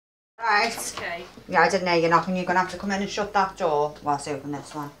Right. Okay. Yeah, I didn't hear you knocking. You're going to have to come in and shut that door whilst I open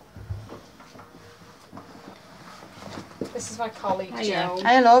this one. This is my colleague, Hiya. Joe.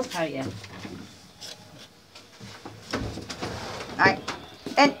 Hey, love. Oh yeah. Right.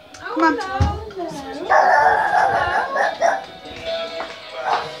 In. Oh, Come on. hello.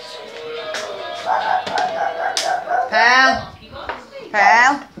 Pearl.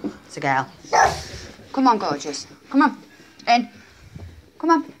 Pearl. It's a girl. Come on, gorgeous. Come on. In. Come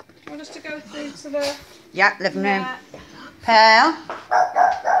on. You want us to go through to the... Yeah, living room. Yeah. Pearl.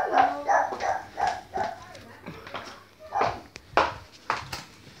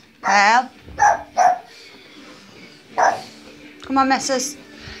 Pearl. Come on, missus.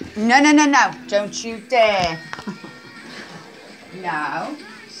 No, no, no, no. Don't you dare. No.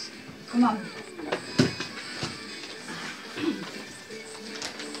 Come on.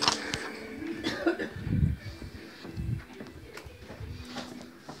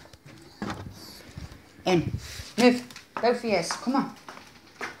 In. Move. Both ears. Come on.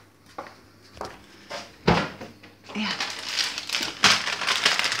 Yeah.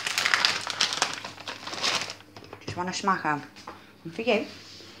 Just want to smack out. And for you.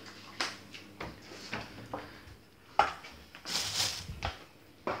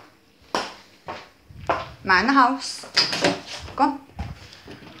 Mind the house. Go on.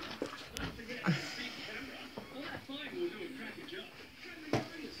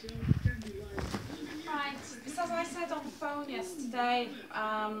 Right, so as I said on the phone yesterday,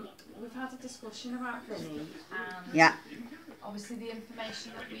 we've had a discussion about Vinny and Yeah. obviously the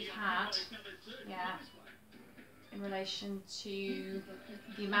information that we've had, yeah, in relation to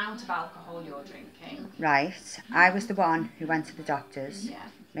the amount of alcohol you're drinking. Right. I was the one who went to the doctors, Yeah.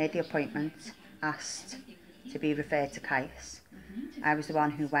 made the appointment, asked to be referred to CAIS. I was the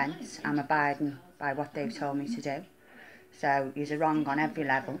one who went. I'm abiding by what they've told me to do. So you're wrong on every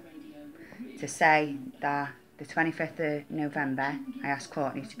level. To say that the 25th of November I asked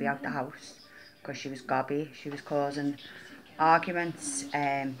Courtney to be out the house because she was gobby, she was causing arguments,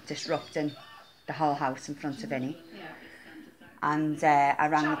 disrupting the whole house in front of Vinny. Yeah. And I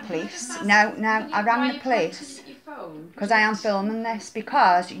rang the police. No, I rang the police because I am filming this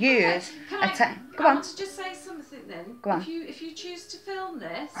because you. Go on. To just say something then. Go on. If you choose to film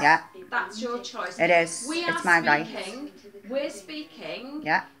this, Yeah. that's your choice. It is. It's my right. We're speaking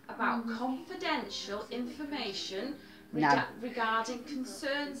Yeah. about confidential information No. regarding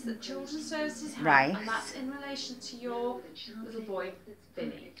concerns that Children's Services have, Right. and that's in relation to your little boy,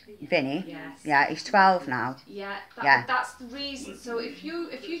 Vinny. Vinny. Yes. Yeah, he's 12 now. Yeah, Yeah. That's the reason. So if you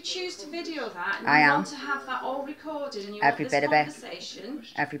choose to video that and I you am. want to have that all recorded and you Every want bit this of it. conversation,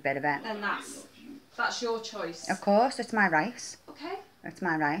 Every bit of it. then that's your choice. Of course, it's my right. Okay. It's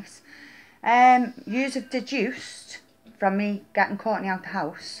my right. Yous have deduced from me getting Courtney out the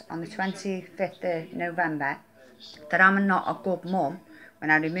house on the 25th of November that I'm not a good mum when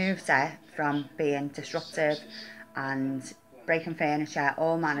I removed her from being disruptive and breaking furniture,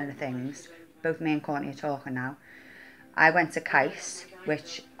 all manner of things. Both me and Courtney are talking now. I went to CAIS,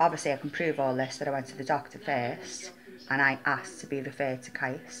 which obviously I can prove all this, that I went to the doctor first and I asked to be referred to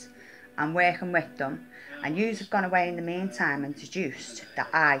CAIS. I'm working with them, and yous have gone away in the meantime and deduced that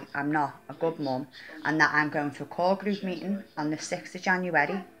I am not a good mum and that I'm going to a core group meeting on the 6th of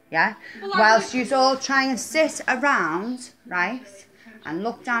January, yeah? Whilst yous all try and sit around, right, and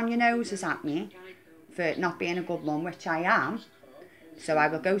look down your noses at me for not being a good mum, which I am. So I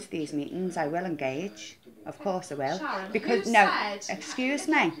will go to these meetings, I will engage. Of course I will. Sharon, because who no, said? excuse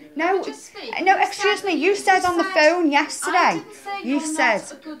me. Let No, me just speak. no, Who excuse said- me. You said on the phone yesterday. I didn't say You you're said.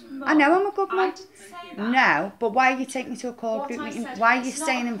 not a good mum. I know I'm a good I mum. didn't say that. No, but why are you taking me to a core What group I meeting? said, Why are you it's not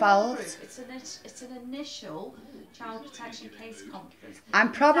staying a core involved? group, It's an initial child protection case conference.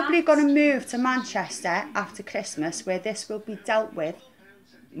 I'm probably That's- going to move to Manchester after Christmas, where this will be dealt with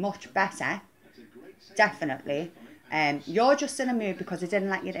much better. Definitely. You're just in a mood because I didn't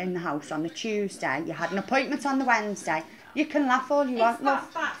let you in the house on the Tuesday. You had an appointment on the Wednesday. You can laugh all you want, love.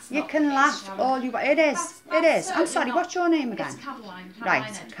 You can laugh all you want. It is. It is. I'm sorry. What's your name again? It's Caroline.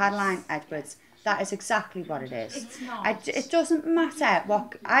 Right, Caroline Edwards. That is exactly what it is. It's not. It doesn't matter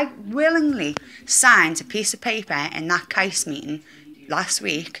what. I willingly signed a piece of paper in that case meeting last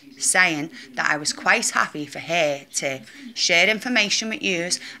week saying that I was quite happy for her to share information with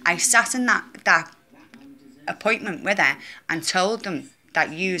yous. I sat in that appointment with her and told them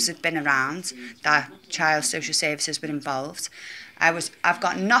that yous had been around, that Child Social Services were involved. I've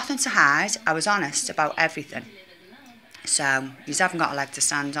got nothing to hide. I was honest about everything. So, yous haven't got a leg to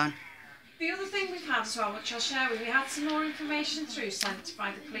stand on. The other thing we've had as well, which I'll share with you, we had some more information through sent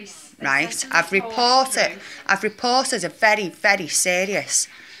by the police. They Right, sent I've a report reported a very, very serious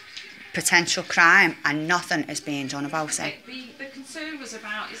potential crime, and nothing is being done about it. The concern was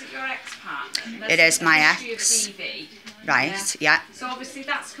about, is it your ex-partner? It is my ex. DV. Right, yeah. So obviously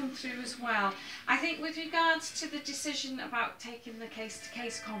that's come through as well. I think with regards to the decision about taking the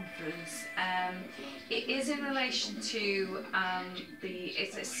case-to-case conference, it is in relation to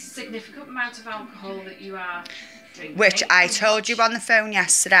it's a significant amount of alcohol that you are drinking. Which I told you on the phone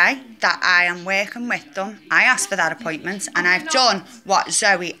yesterday, that I am working with them. I asked for that appointment, and I've done what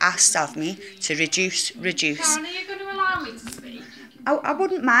Zoe asked of me to reduce. Karen, are you going to allow me to speak? I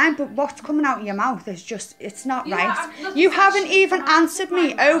wouldn't mind, but what's coming out of your mouth is just, it's not right. Look, You haven't even answered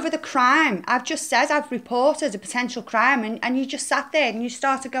me over the crime. I've just said I've reported a potential crime, and you just sat there and you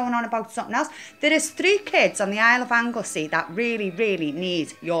started going on about something else. There is 3 kids on the Isle of Anglesey that really, really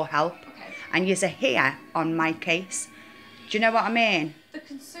need your help. Okay. And you're here on my case. Do you know what I mean? The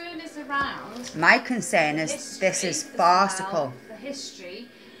concern is around... My concern is this is farcical. The history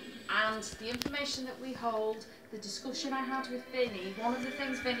and the information that we hold. The discussion I had with Vinny, one of the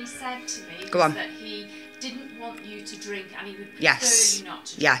things Vinny said to me was that he didn't want you to drink, and he would prefer you not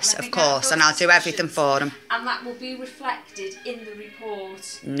to drink. Yes, of course, and I'll do everything for him. And that will be reflected in the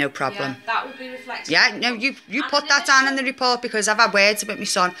report. No problem. Yeah, that will be reflected. Yeah, no, you put that down in the report, because I've had words with my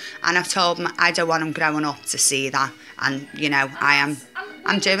son, and I've told him I don't want him growing up to see that, and you know, I'm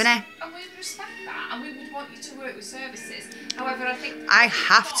doing it. And we respect that, and we would want you to work with services. However, I think... I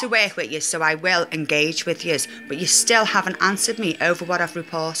have to work with you, so I will engage with you, but you still haven't answered me over what I've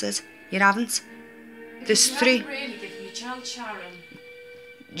reported. You haven't. There's 3... You haven't really given me a chance, Sharon.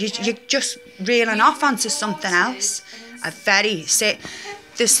 You're just reeling off onto something else. A very sick...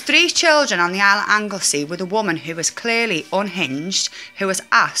 There's 3 children on the Isle of Anglesey with a woman who was clearly unhinged, who was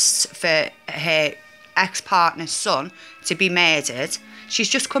asked for her ex-partner's son to be murdered. She's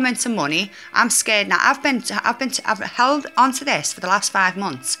just come into money. I'm scared now. I've held onto this for the last 5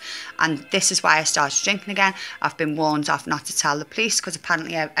 months, and this is why I started drinking again. I've been warned off not to tell the police, because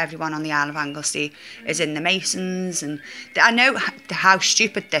apparently everyone on the Isle of Anglesey is in the Masons, and I know how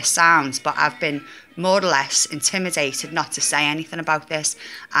stupid this sounds, but I've been more or less intimidated not to say anything about this,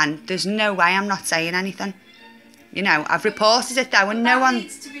 and there's no way I'm not saying anything. You know, I've reported it though, and no one...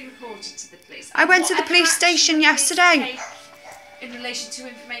 needs to be reported to the police. I went to the police station yesterday. In relation to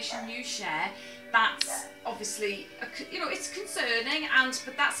information you share, that's obviously, it's concerning,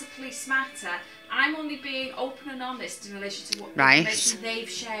 but that's a police matter. I'm only being open and honest in relation to what information they've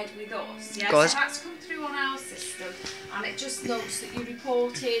shared with us. Yeah? Good. So that's come through on our system, and it just notes that you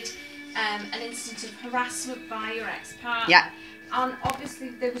reported an instance of harassment by your ex-partner. Yeah. And obviously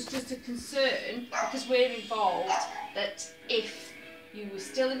there was just a concern, because we're involved, that if you were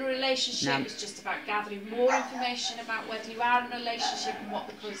still in a relationship, it's just about gathering more information about whether you are in a relationship and what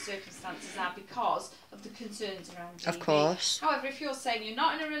the current circumstances are, because of the concerns around DV. Of course. However, if you're saying you're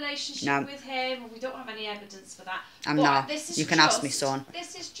not in a relationship with him, and we don't have any evidence for that, I'm not. You can ask me, son.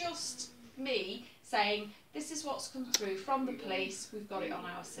 This is just me saying, this is what's come through from the police, we've got it on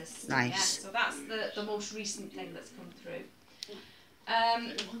our system. Nice. Yeah? So that's the most recent thing that's come through.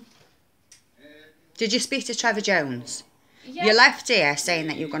 Did you speak to Trevor Jones? Yeah. You left here saying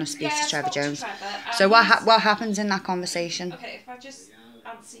that you were going to speak to Trevor Jones. So what happens in that conversation? Okay, if I just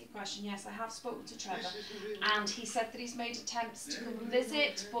answer your question, yes, I have spoken to Trevor, and he said that he's made attempts to come and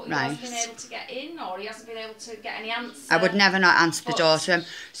visit, but he hasn't been able to get in, or he hasn't been able to get any answer. I would never not answer the door to him.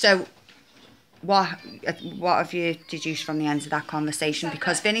 So what have you deduced from the end of that conversation? So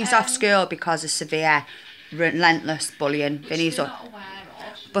because Vinny's off school because of severe, relentless bullying. Vinny's not aware of.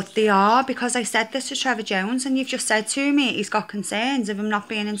 But they are, because I said this to Trevor Jones, and you've just said to me he's got concerns of him not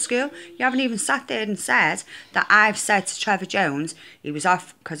being in school. You haven't even sat there and said that I've said to Trevor Jones he was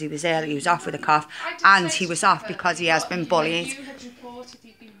off because he was ill, he was off with a cough, and he was off because he has been bullied. You had reported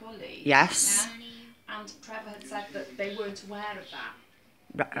he'd been bullied. Yes. Yeah? And Trevor had said that they weren't aware of that.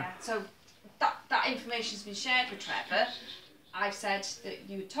 Right. Yeah. So that information's been shared with Trevor. I've said that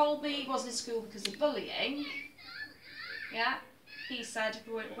you told me he wasn't in school because of bullying. Yeah. He said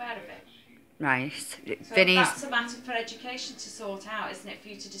we weren't aware of it. Right. So that's a matter for education to sort out, isn't it, for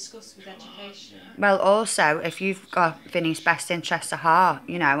you to discuss with education? Well, also, if you've got Vinny's best interest at heart,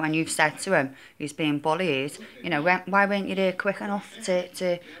 you know, and you've said to him he's being bullied, you know, why weren't you there quick enough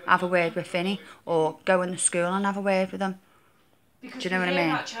to have a word with Vinny, or go in the school and have a word with him? Because do you know what I we mean?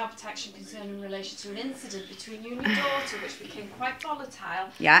 hear about child protection concern in relation to an incident between you and your daughter, which became quite volatile.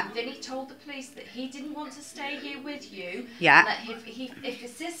 Yeah. And Vinny told the police that he didn't want to stay here with you. Yeah. And that if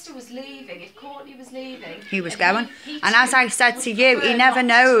his sister was leaving, if Courtney was leaving, he was going. And as I said to you, he never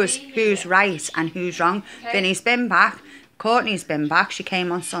knows who's right and who's wrong. Okay. Vinny's been back, Courtney's been back. She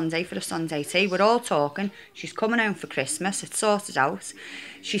came on Sunday for the Sunday tea. We're all talking. She's coming home for Christmas. It's sorted out.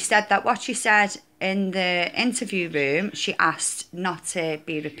 She said that what she said in the interview room, she asked not to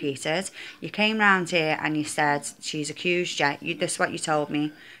be repeated. You came round here and you said she's accused you. This is what you told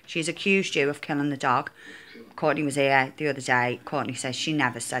me. She's accused you of killing the dog. Courtney was here the other day. Courtney says she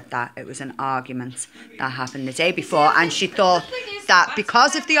never said that. It was an argument that happened the day before, and she thought that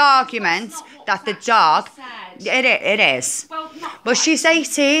because of the argument that the dog... It is. But she's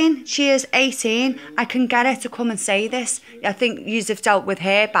 18. She is 18. I can get her to come and say this. I think yous have dealt with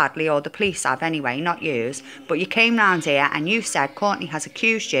her badly, or the police have anyway, not yous. But you came round here and you said Courtney has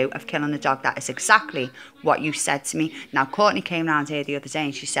accused you of killing the dog. That is exactly what you said to me. Now, Courtney came round here the other day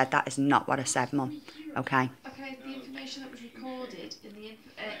and she said that is not what I said, Mum. Okay? Okay, the information that was recorded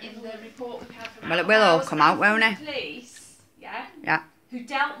in the report we had from... Well, it will all come out, won't it? Police, yeah? Yeah. Who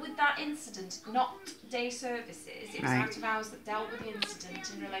dealt with that incident, not day services. It was Right. out of hours that dealt with the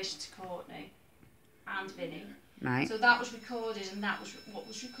incident in relation to Courtney and Vinny. Right. So that was recorded, and that was what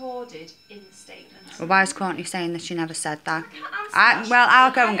was recorded in the statement. Well, why is Courtney saying that she never said that? Well,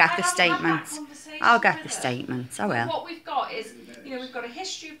 I'll go and get the statement. I'll get the statement. I will. What we've got is, we've got a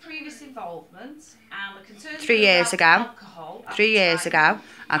history of previous involvement and the concerns 3 years ago. Alcohol. 3 years ago,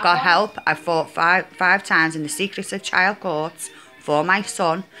 I got help. I fought five times in the secrets of child courts for my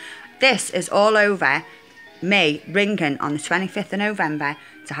son. This is all over me ringing on the 25th of November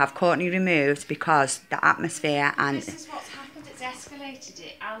to have Courtney removed because the atmosphere and... This is what's happened. It's escalated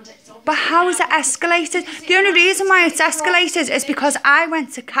it, and it's... But how is it escalated? The only reason why it's escalated is because I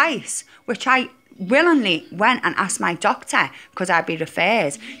went to case, which I willingly went and asked my doctor because I'd be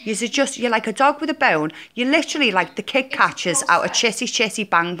referred. You're like a dog with a bone. You're literally like the kid catchers out of chitty chitty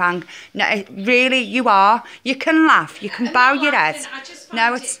bang bang. No, really, you are. You can laugh. You can bow your head.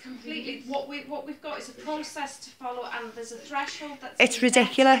 No, it's completely what we've got is a process to follow, and there's a threshold that's... It's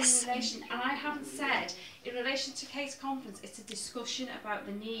ridiculous. And I haven't said in relation to case conference. It's a discussion about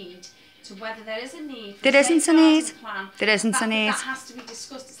the need. To whether there is a need for there isn't a need. Plan. There isn't a need. That has to be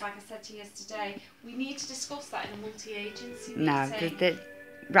discussed. It's like I said to you yesterday. We need to discuss that in a multi-agency meeting. No,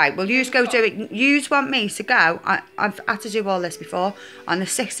 right. Well, you go do it. You want me to go? I've had to do all this before on the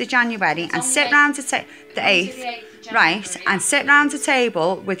 6th of January and sit round the 8th, right? And sit round the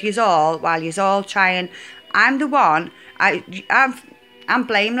table with yous all while yous all trying. I'm the one. I'm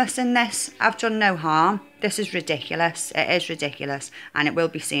blameless in this. I've done no harm. This is ridiculous. It is ridiculous, and it will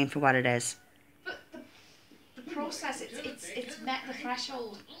be seen for what it is. But the process, it's met the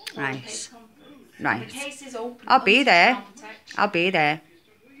threshold. Right. Right. The case is open. I'll be there. I'll be there.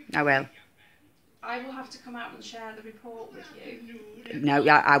 I will. I will have to come out and share the report with you. No,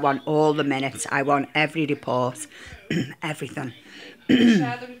 I want all the minutes. I want every report, everything. I'll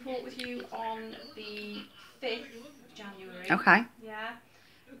share the report with you on the 5th of January. Okay. Yeah.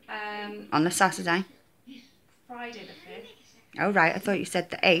 On the Saturday. Friday the 5th. Oh, right. I thought you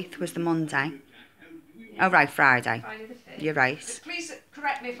said the 8th was the Monday. Yeah. Oh, right. Friday. Friday the 5th. You're right. Please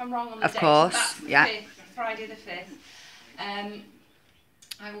correct me if I'm wrong on the date. Of course. That's the yeah. 5th, Friday the 5th.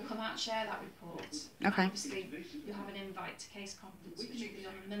 I will come out and share that report. Okay. Obviously, you'll have an invite to case conference, which will be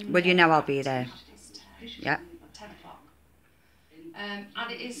on Monday. Well, you know I'll be there. Yeah. At 10 o'clock. And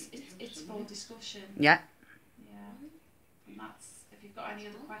it's for discussion. Yeah. Yeah. And that's, if you've got any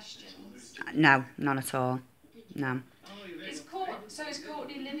other questions. No, none at all. No. Is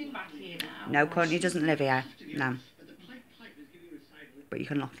Courtney living back here now? No, Courtney doesn't live here. No. But you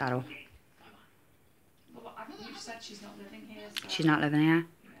can look that up. Well, you've said she's not living here. So. She's not living here.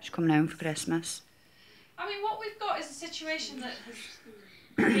 She's coming home for Christmas. I mean, what we've got is a situation that has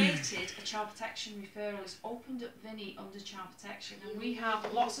created a child protection referral. It's opened up Vinny under child protection, and we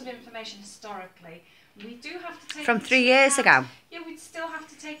have lots of information historically. We do have to take from 3 years ago. Yeah, we'd still have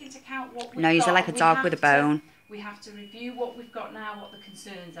to take into account what we've got. No, you're like a dog with a bone. We have to review what we've got now, what the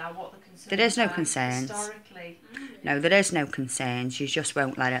concerns are, what the concerns There is no are concerns. Historically. No, there is no concerns. You just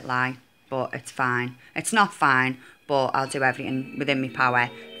won't let it lie. But it's fine. It's not fine, but I'll do everything within my power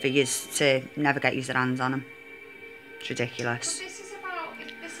for you to never get your hands on them. It's ridiculous. But this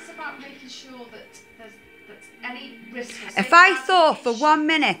is about making sure that any risk... If I thought for 1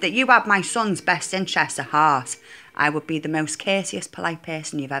 minute that you had my son's best interests at heart, I would be the most courteous, polite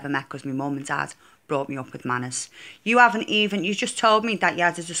person you've ever met because my mum and dad brought me up with manners. You just told me that you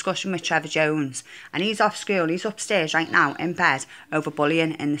had a discussion with Trevor Jones and he's off school, he's upstairs right now in bed over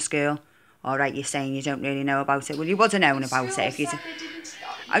bullying in the school. All right, you're saying you don't really know about it. Well, you would have known about it if you...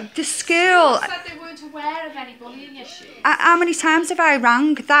 The school said they weren't aware of any bullying issues. How many times have I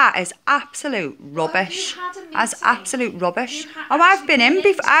rang? That is absolute rubbish. That's absolute rubbish. Oh, I've been in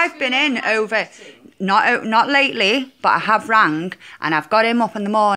before. I've been in over... not lately, but I have rang and I've got him up in the morning.